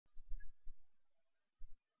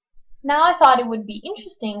Now I thought it would be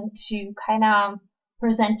interesting to kind of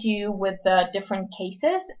present you with the different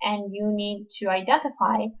cases, and you need to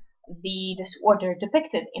identify the disorder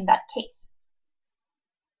depicted in that case.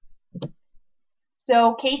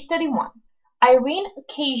 So, case study 1. Irene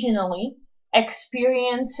occasionally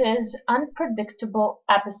experiences unpredictable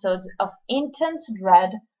episodes of intense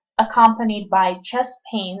dread accompanied by chest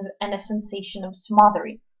pains and a sensation of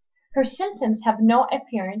smothering. Her symptoms have no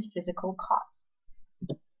apparent physical cause.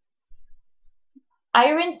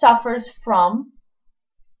 Irene suffers from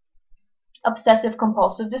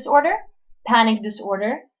obsessive-compulsive disorder, panic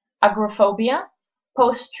disorder, agoraphobia,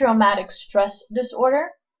 post-traumatic stress disorder,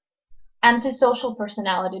 antisocial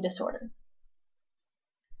personality disorder.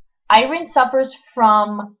 Irene suffers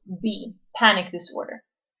from B, panic disorder.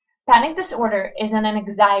 Panic disorder is an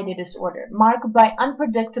anxiety disorder marked by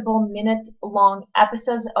unpredictable minute-long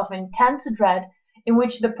episodes of intense dread in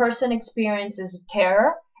which the person experiences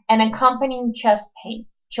terror and accompanying chest pain,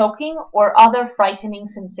 choking, or other frightening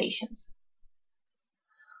sensations.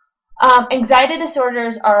 Anxiety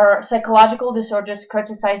disorders are psychological disorders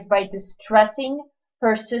characterized by distressing,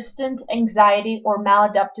 persistent anxiety or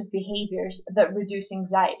maladaptive behaviors that reduce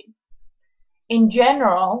anxiety. In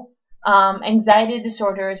general, anxiety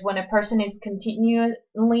disorder is when a person is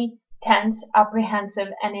continually tense, apprehensive,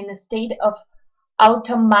 and in a state of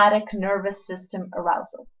automatic nervous system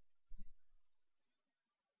arousal.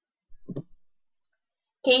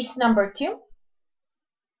 Case number 2.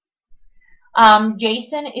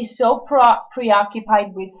 Jason is so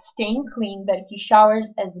preoccupied with staying clean that he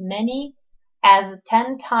showers as many as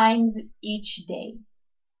 10 times each day.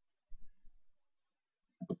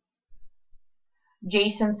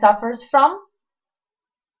 Jason suffers from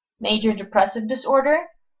major depressive disorder,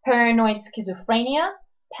 paranoid schizophrenia,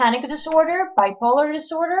 panic disorder, bipolar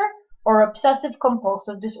disorder, or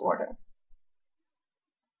obsessive-compulsive disorder.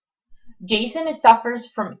 Jason suffers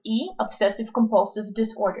from E, obsessive-compulsive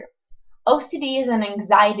disorder. OCD is an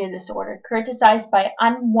anxiety disorder characterized by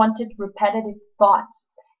unwanted repetitive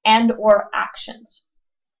thoughts and/or actions.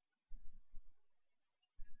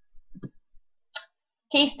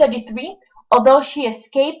 Case study 3. Although she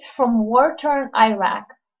escaped from war-torn Iraq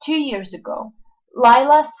 2 years ago,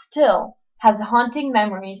 Lila still has haunting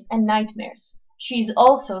memories and nightmares. She is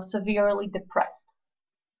also severely depressed.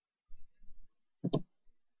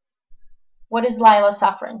 What is Lila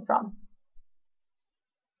suffering from?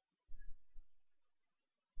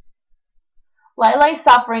 Lila is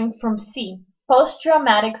suffering from C,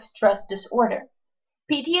 post-traumatic stress disorder.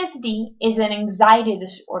 PTSD is an anxiety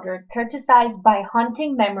disorder characterized by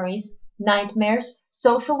haunting memories, nightmares,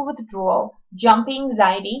 social withdrawal, jumpy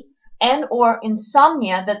anxiety, and/or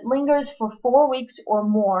insomnia that lingers for 4 weeks or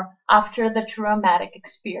more after the traumatic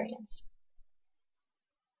experience.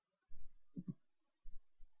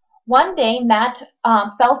 One day, Matt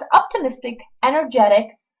felt optimistic,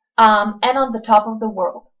 energetic, and on the top of the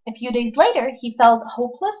world. A few days later, he felt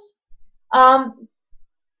hopeless and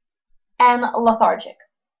lethargic.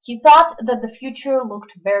 He thought that the future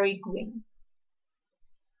looked very grim.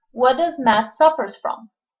 What does Matt suffers from?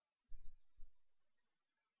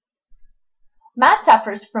 Matt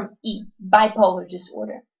suffers from E, bipolar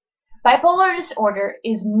disorder. Bipolar disorder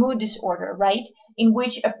is mood disorder, right? In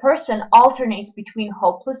which a person alternates between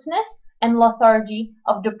hopelessness and lethargy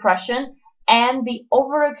of depression and the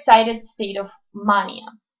overexcited state of mania.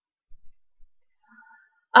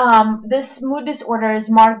 This mood disorder is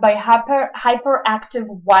marked by hyperactive,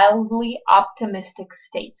 wildly optimistic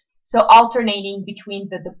states, so alternating between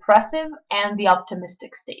the depressive and the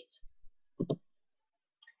optimistic states.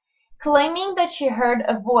 Claiming that she heard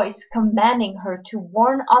a voice commanding her to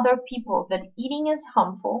warn other people that eating is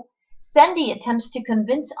harmful, Sandy attempts to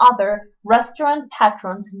convince other restaurant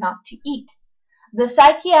patrons not to eat. The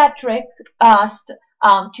psychiatrist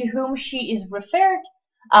to whom she is referred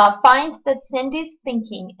finds that Sandy's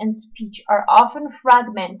thinking and speech are often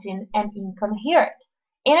fragmented and incoherent.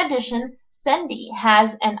 In addition, Sandy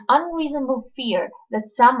has an unreasonable fear that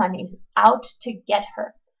someone is out to get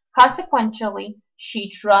her. Consequently, she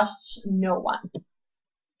trusts no one.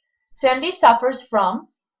 Sandy suffers from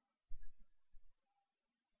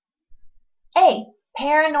A,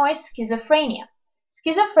 paranoid schizophrenia.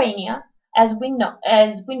 Schizophrenia, as we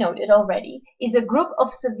noted already, is a group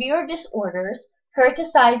of severe disorders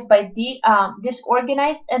characterized by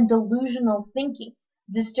disorganized and delusional thinking,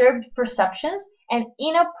 disturbed perceptions, and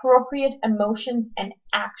inappropriate emotions and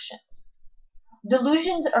actions.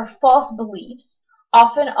 Delusions are false beliefs,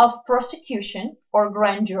 often of prosecution or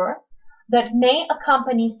grandeur, that may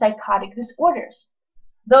accompany psychotic disorders.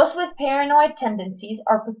 Those with paranoid tendencies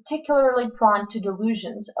are particularly prone to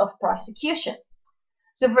delusions of prosecution.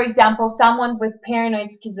 So, for example, someone with paranoid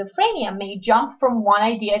schizophrenia may jump from one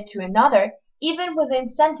idea to another, even within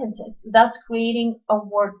sentences, thus creating a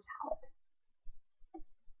word salad.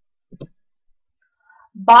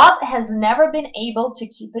 Bob has never been able to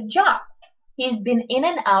keep a job. He's been in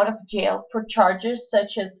and out of jail for charges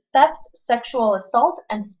such as theft, sexual assault,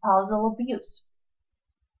 and spousal abuse.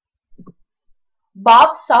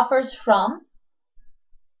 Bob suffers from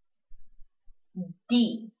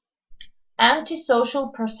D. Antisocial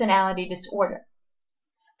personality disorder.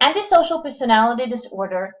 Antisocial personality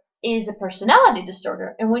disorder is a personality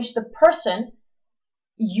disorder in which the person,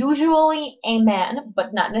 usually a man,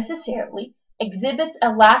 but not necessarily, exhibits a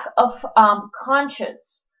lack of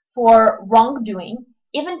conscience for wrongdoing,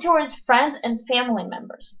 even towards friends and family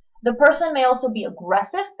members. The person may also be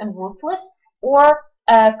aggressive and ruthless, or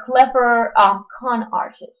a clever con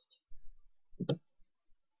artist.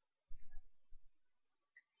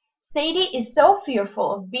 Sadie is so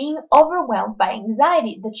fearful of being overwhelmed by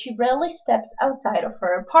anxiety that she rarely steps outside of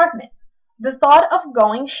her apartment. The thought of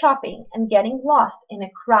going shopping and getting lost in a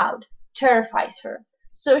crowd terrifies her,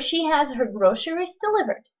 so she has her groceries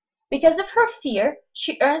delivered. Because of her fear,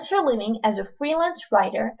 she earns her living as a freelance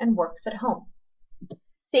writer and works at home.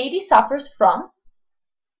 Sadie suffers from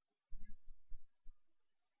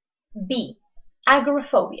B.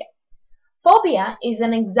 Agoraphobia. Phobia is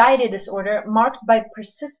an anxiety disorder marked by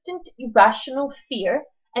persistent irrational fear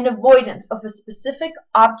and avoidance of a specific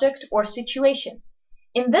object or situation.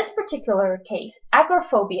 In this particular case,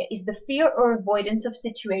 agoraphobia is the fear or avoidance of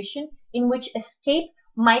situation in which escape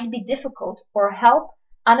might be difficult or help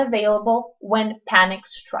unavailable when panic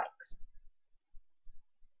strikes.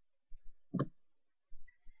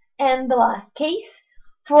 And the last case,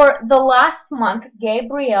 for the last month,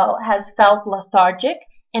 Gabrielle has felt lethargic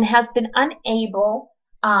and has been unable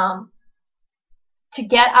to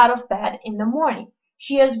get out of bed in the morning.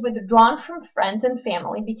 She has withdrawn from friends and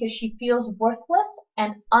family because she feels worthless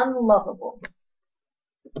and unlovable.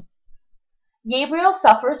 Gabrielle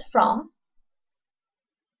suffers from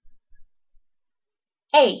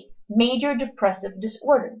A. Major depressive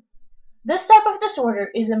disorder. This type of disorder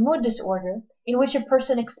is a mood disorder in which a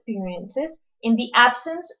person experiences, in the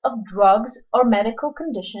absence of drugs or medical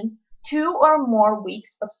condition, 2 or more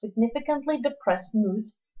weeks of significantly depressed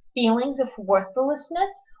moods, feelings of worthlessness,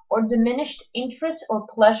 or diminished interest or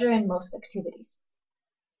pleasure in most activities.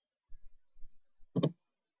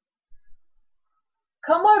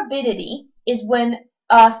 Comorbidity is when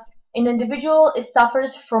an individual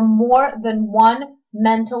suffers from more than one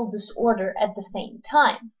mental disorder at the same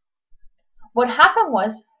time. What happened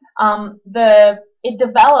was it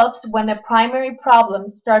develops when the primary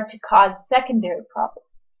problems start to cause secondary problems.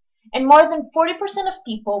 And more than 40% of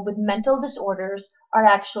people with mental disorders are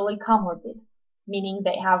actually comorbid, meaning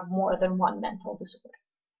they have more than one mental disorder.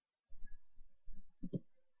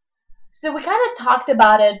 So we kind of talked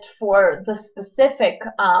about it for the specific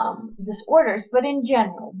disorders, but in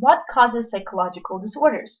general, what causes psychological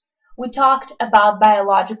disorders? We talked about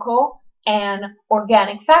biological and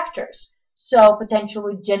organic factors. So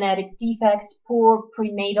potentially genetic defects, poor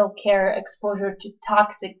prenatal care, exposure to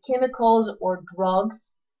toxic chemicals or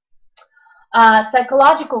drugs.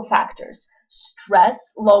 Psychological factors,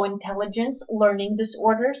 stress, low intelligence, learning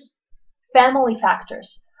disorders. Family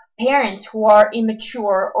factors, parents who are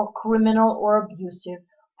immature or criminal or abusive,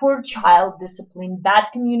 poor child discipline, bad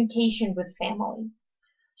communication with family.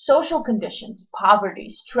 Social conditions, poverty,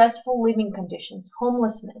 stressful living conditions,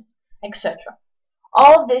 homelessness, etc.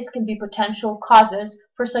 All of this can be potential causes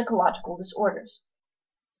for psychological disorders.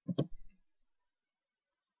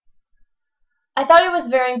 I thought it was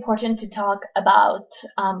very important to talk about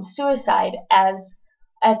suicide as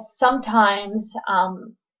sometimes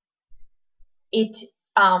it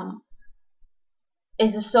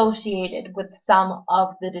is associated with some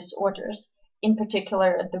of the disorders, in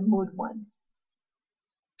particular the mood ones.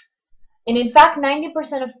 And in fact,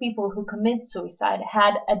 90% of people who commit suicide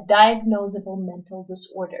had a diagnosable mental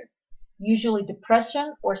disorder, usually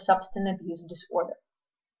depression or substance abuse disorder.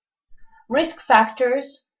 Risk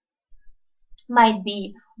factors might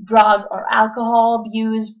be drug or alcohol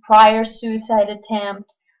abuse, prior suicide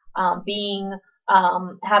attempt, having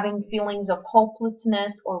feelings of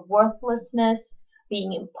hopelessness or worthlessness,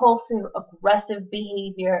 being impulsive, aggressive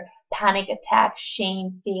behavior, panic attack,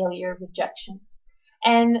 shame, failure, rejection.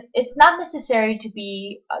 And it's not necessary to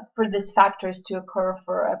be for these factors to occur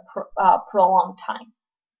for a prolonged time.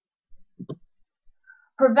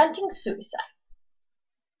 Preventing suicide.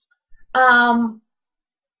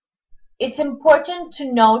 It's important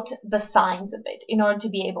to note the signs of it in order to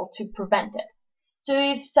be able to prevent it. So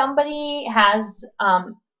if somebody has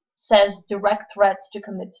says direct threats to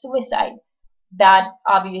commit suicide, that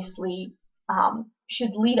obviously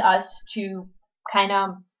should lead us to kind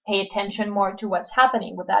of pay attention more to what's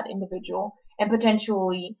happening with that individual and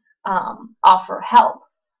potentially offer help.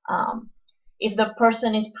 If the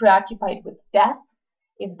person is preoccupied with death,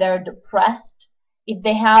 if they're depressed, if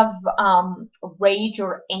they have rage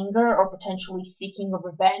or anger or potentially seeking of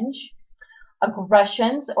revenge,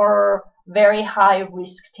 aggressions or very high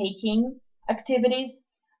risk-taking activities,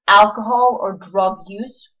 alcohol or drug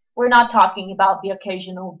use. We're not talking about the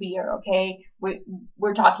occasional beer, okay?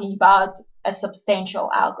 We're talking about a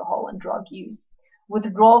substantial alcohol and drug use.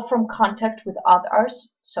 Withdrawal from contact with others,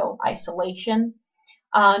 so isolation.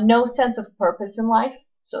 No sense of purpose in life,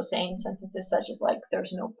 so saying sentences such as like,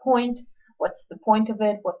 there's no point, what's the point of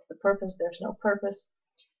it, what's the purpose, there's no purpose.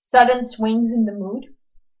 Sudden swings in the mood,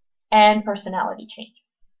 and personality change.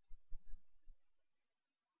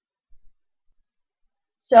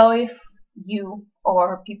 So if you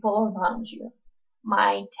or people around you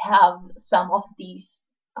might have some of these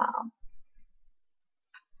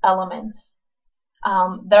elements,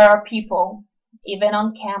 there are people, even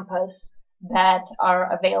on campus, that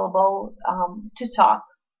are available to talk,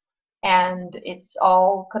 and it's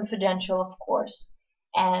all confidential, of course.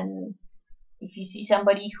 And if you see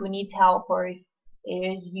somebody who needs help, or if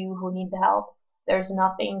it is you who need the help, there's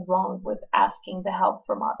nothing wrong with asking the help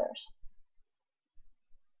from others.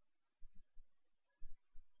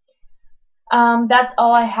 That's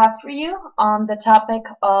all I have for you on the topic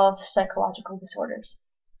of psychological disorders.